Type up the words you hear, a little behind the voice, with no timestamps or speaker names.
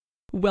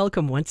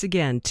Welcome once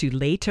again to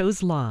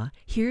Leto's Law.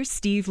 Here's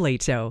Steve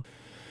Leto.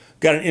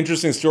 Got an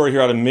interesting story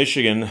here out of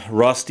Michigan.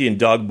 Rusty and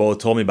Doug both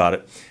told me about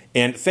it.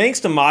 And thanks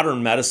to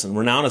modern medicine,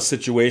 we're now in a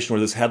situation where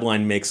this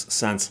headline makes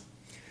sense.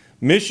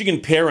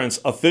 Michigan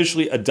parents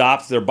officially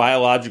adopt their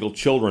biological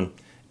children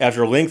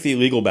after a lengthy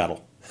legal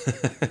battle.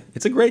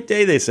 It's a great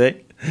day, they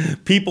say.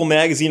 People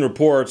magazine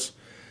reports,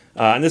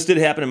 and this did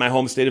happen in my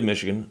home state of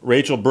Michigan.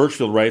 Rachel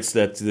Birchfield writes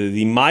that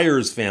the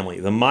Myers family,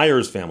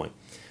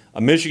 a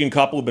Michigan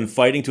couple who've been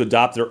fighting to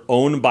adopt their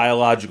own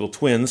biological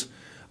twins,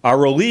 are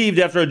relieved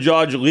after a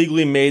judge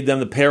legally made them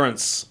the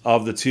parents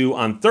of the two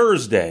on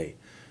Thursday.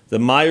 The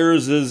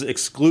Myerses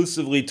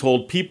exclusively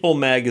told People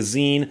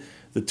magazine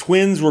the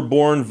twins were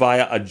born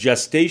via a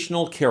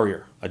gestational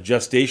carrier.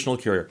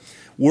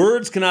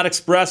 Words cannot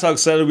express how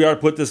excited we are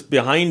to put this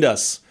behind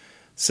us,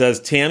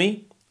 says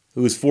Tammy,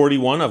 who is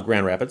 41 of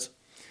Grand Rapids.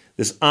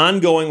 This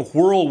ongoing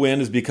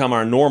whirlwind has become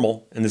our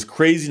normal, and this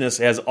craziness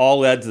has all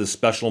led to this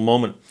special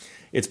moment.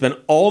 It's been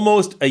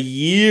almost a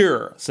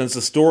year since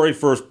the story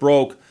first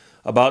broke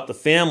about the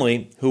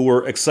family who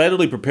were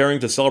excitedly preparing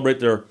to celebrate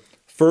their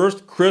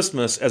first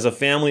Christmas as a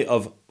family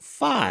of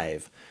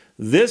 5.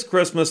 This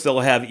Christmas,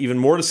 they'll have even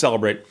more to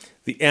celebrate,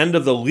 the end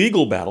of the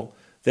legal battle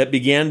that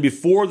began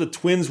before the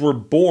twins were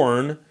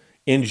born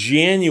in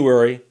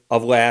January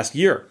of last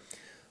year.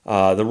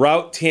 The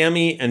route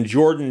Tammy and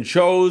Jordan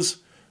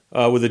chose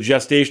with a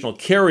gestational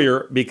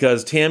carrier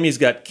because Tammy's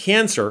got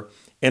cancer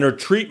and her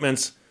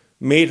treatments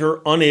made her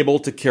unable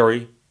to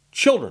carry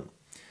children.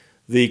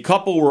 The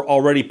couple were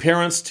already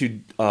parents to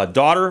a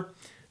daughter,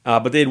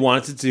 but they'd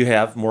wanted to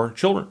have more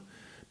children.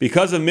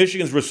 Because of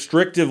Michigan's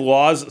restrictive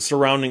laws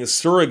surrounding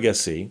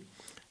surrogacy,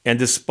 and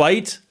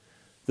despite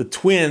the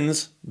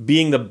twins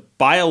being the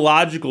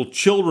biological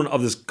children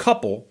of this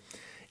couple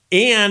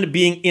and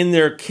being in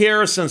their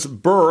care since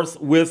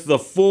birth with the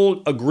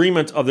full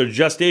agreement of their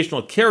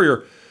gestational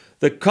carrier,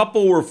 the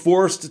couple were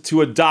forced to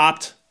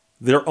adopt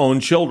their own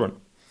children.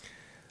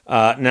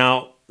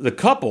 Now, the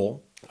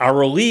couple are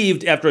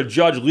relieved after a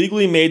judge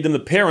legally made them the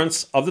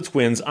parents of the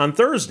twins on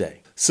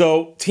Thursday.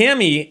 So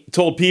Tammy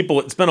told People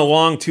it's been a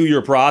long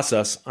 2-year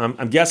process.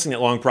 I'm guessing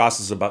that long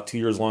process is about 2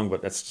 years long,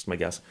 but that's just my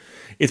guess.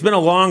 It's been a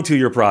long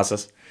 2-year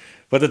process,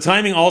 but the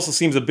timing also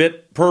seems a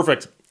bit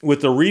perfect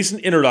with the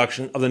recent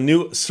introduction of the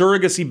new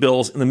surrogacy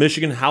bills in the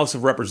Michigan House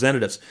of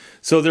Representatives.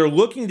 So they're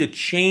looking to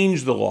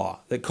change the law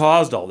that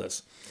caused all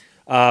this.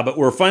 But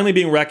we're finally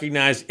being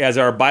recognized as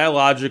our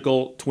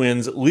biological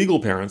twins'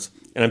 legal parents,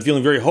 and I'm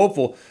feeling very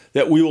hopeful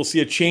that we will see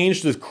a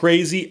change to this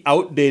crazy,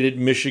 outdated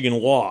Michigan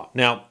law.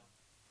 Now,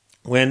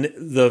 when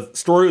the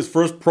story was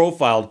first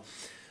profiled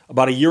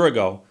about a year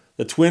ago,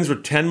 the twins were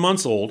 10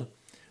 months old,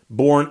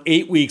 born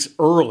 8 weeks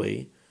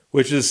early,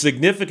 which is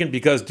significant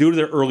because due to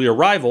their early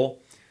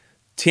arrival,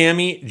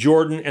 Tammy,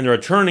 Jordan, and their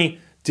attorney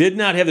did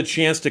not have the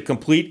chance to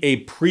complete a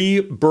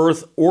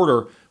pre-birth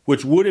order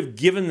which would have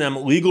given them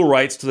legal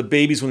rights to the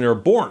babies when they were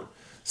born.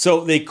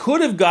 So they could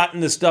have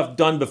gotten this stuff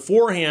done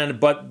beforehand,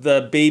 but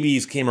the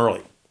babies came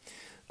early.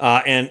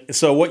 And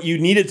so what you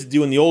needed to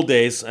do in the old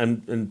days,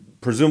 and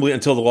presumably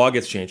until the law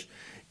gets changed,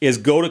 is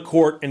go to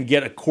court and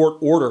get a court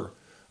order.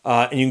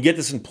 And you can get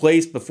this in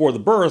place before the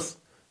birth,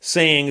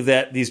 saying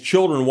that these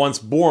children, once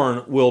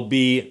born, will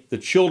be the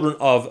children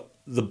of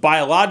the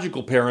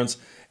biological parents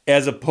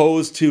as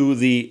opposed to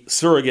the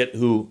surrogate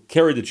who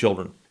carried the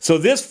children. So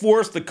this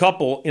forced the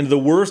couple into the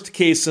worst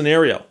case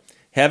scenario,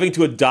 having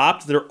to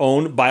adopt their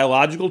own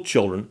biological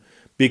children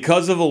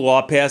because of a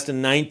law passed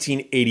in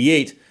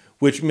 1988,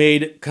 which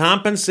made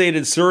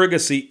compensated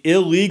surrogacy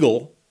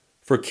illegal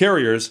for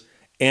carriers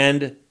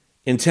and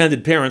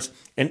intended parents.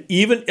 And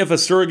even if a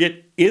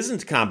surrogate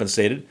isn't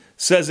compensated,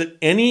 says that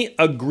any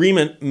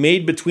agreement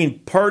made between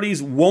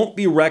parties won't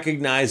be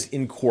recognized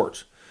in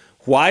court.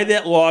 Why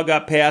that law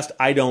got passed,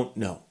 I don't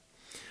know.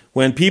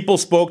 When People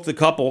spoke to the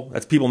couple,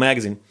 that's People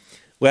magazine,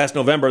 last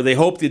November, they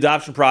hoped the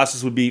adoption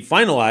process would be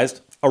finalized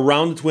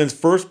around the twins'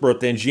 first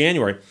birthday in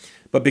January.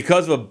 But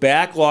because of a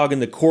backlog in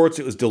the courts,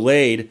 it was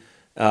delayed,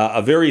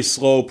 a very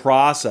slow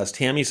process,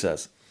 Tammy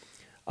says.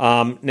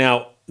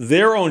 Now,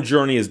 their own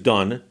journey is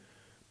done,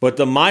 but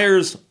the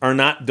Myers are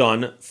not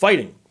done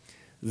fighting.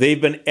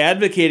 They've been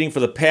advocating for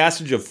the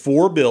passage of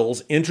 4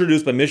 bills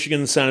introduced by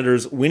Michigan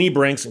Senators Winnie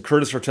Brinks and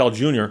Curtis Hertel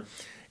Jr.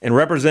 and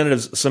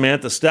Representatives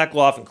Samantha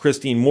Steckloff and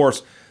Christine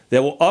Morse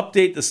that will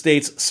update the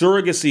state's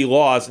surrogacy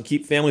laws and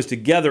keep families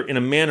together in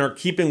a manner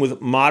keeping with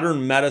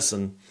modern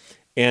medicine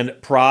and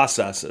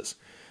processes.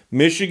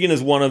 Michigan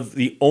is one of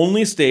the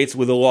only states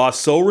with a law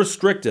so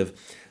restrictive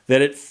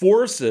that it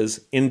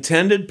forces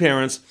intended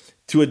parents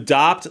to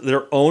adopt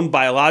their own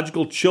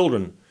biological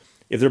children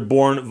if they're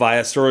born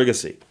via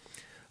surrogacy.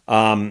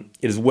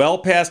 It is well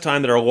past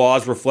time that our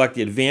laws reflect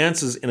the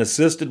advances in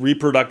assisted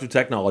reproductive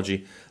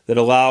technology that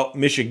allow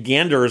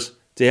Michiganders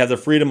to have the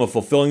freedom of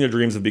fulfilling their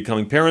dreams of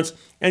becoming parents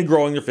and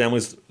growing their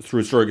families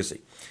through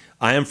surrogacy.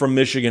 I am from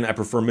Michigan. I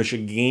prefer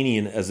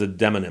Michiganian as a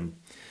demonym.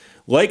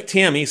 Like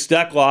Tammy,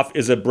 Steckloff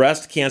is a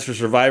breast cancer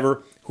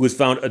survivor who has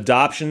found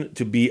adoption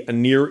to be a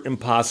near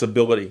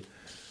impossibility.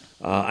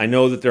 I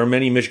know that there are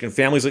many Michigan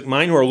families like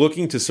mine who are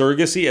looking to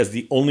surrogacy as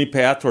the only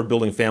path toward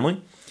building a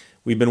family.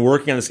 We've been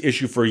working on this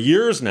issue for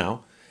years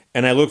now,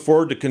 and I look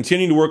forward to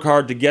continuing to work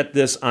hard to get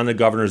this on the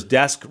governor's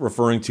desk,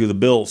 referring to the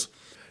bills.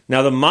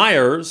 Now, the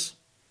Meyers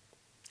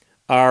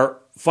are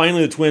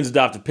finally the twins'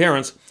 adopted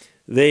parents.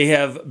 They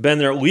have been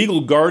their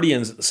legal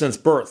guardians since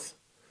birth.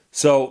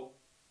 So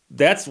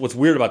that's what's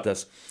weird about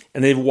this.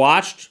 And they've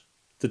watched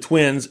the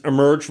twins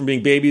emerge from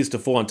being babies to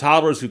full-on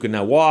toddlers who can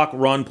now walk,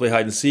 run, play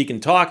hide and seek,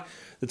 and talk.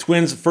 The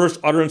twins' first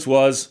utterance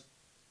was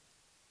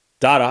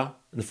 "Dada,"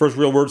 and the first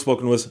real word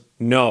spoken was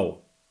 "no"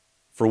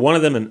 for one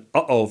of them and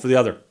 "uh-oh" for the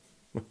other.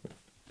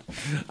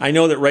 I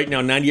know that right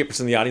now 98%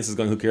 of the audience is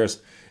going, "Who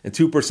cares?" And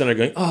 2% are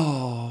going,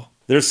 "Oh."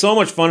 There's so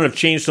much fun and have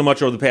changed so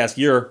much over the past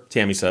year,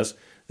 Tammy says.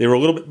 They were a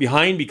little bit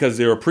behind because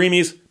they were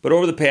preemies, but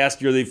over the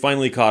past year, they've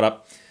finally caught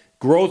up.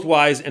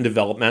 Growth-wise and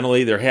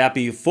developmentally, they're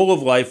happy, full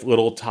of life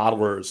little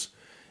toddlers.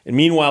 And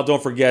meanwhile,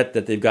 don't forget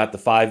that they've got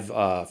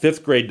the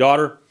fifth grade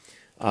daughter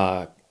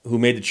who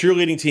made the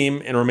cheerleading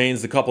team and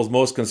remains the couple's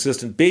most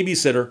consistent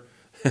babysitter.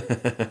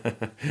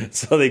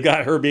 So they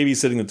got her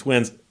babysitting the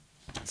twins.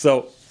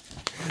 So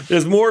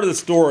there's more to the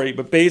story,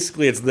 but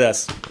basically it's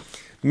this.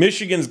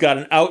 Michigan's got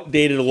an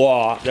outdated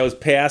law that was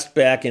passed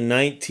back in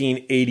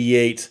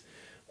 1988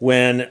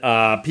 when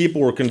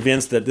people were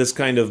convinced that this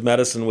kind of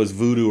medicine was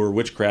voodoo or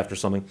witchcraft or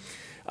something.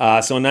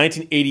 So in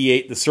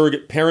 1988, the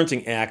Surrogate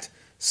Parenting Act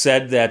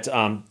said that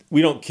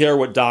we don't care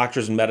what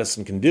doctors and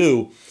medicine can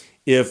do.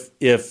 If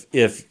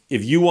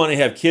you want to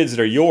have kids that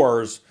are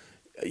yours,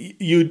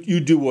 you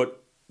do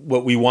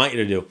what we want you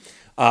to do.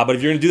 But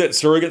if you're going to do that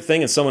surrogate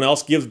thing and someone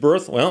else gives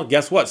birth, well,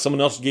 guess what?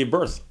 Someone else gave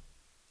birth.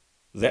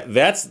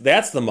 That's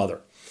the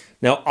mother.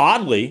 Now,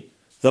 oddly,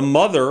 the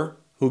mother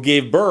who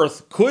gave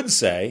birth could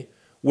say,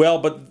 well,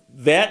 but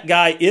that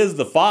guy is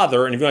the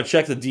father, and if you want to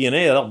check the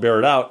DNA, that'll bear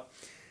it out.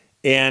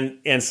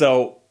 And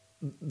so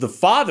the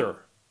father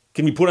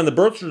can be put on the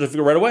birth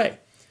certificate right away.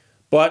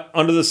 But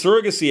under the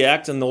Surrogacy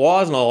Act and the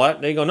laws and all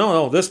that, they go,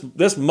 no,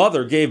 this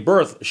mother gave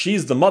birth.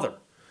 She's the mother,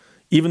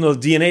 even though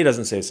the DNA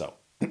doesn't say so.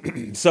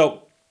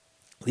 So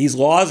these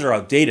laws are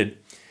outdated,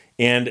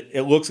 and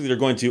it looks like they're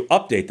going to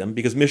update them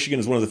because Michigan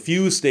is one of the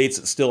few states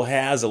that still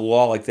has a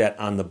law like that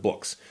on the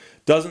books.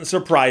 Doesn't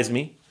surprise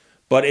me,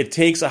 but it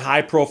takes a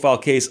high-profile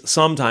case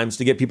sometimes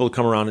to get people to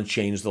come around and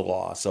change the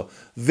law. So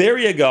there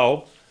you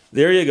go.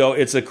 There you go.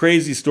 It's a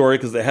crazy story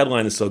because the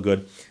headline is so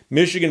good.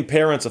 Michigan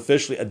parents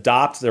officially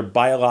adopt their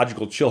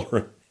biological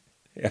children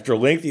after a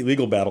lengthy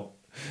legal battle,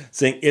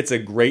 saying it's a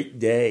great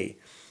day.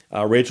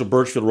 Rachel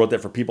Birchfield wrote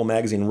that for People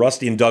Magazine.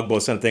 Rusty and Doug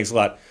both sent it. Thanks a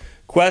lot.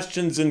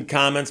 Questions and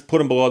comments, put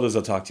them below those.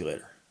 I'll talk to you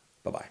later.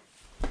 Bye-bye.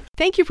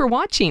 Thank you for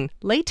watching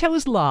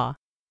Lehto's Law.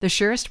 The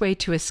surest way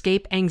to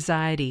escape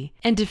anxiety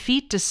and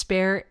defeat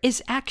despair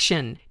is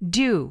action.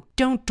 Do,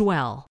 don't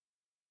dwell.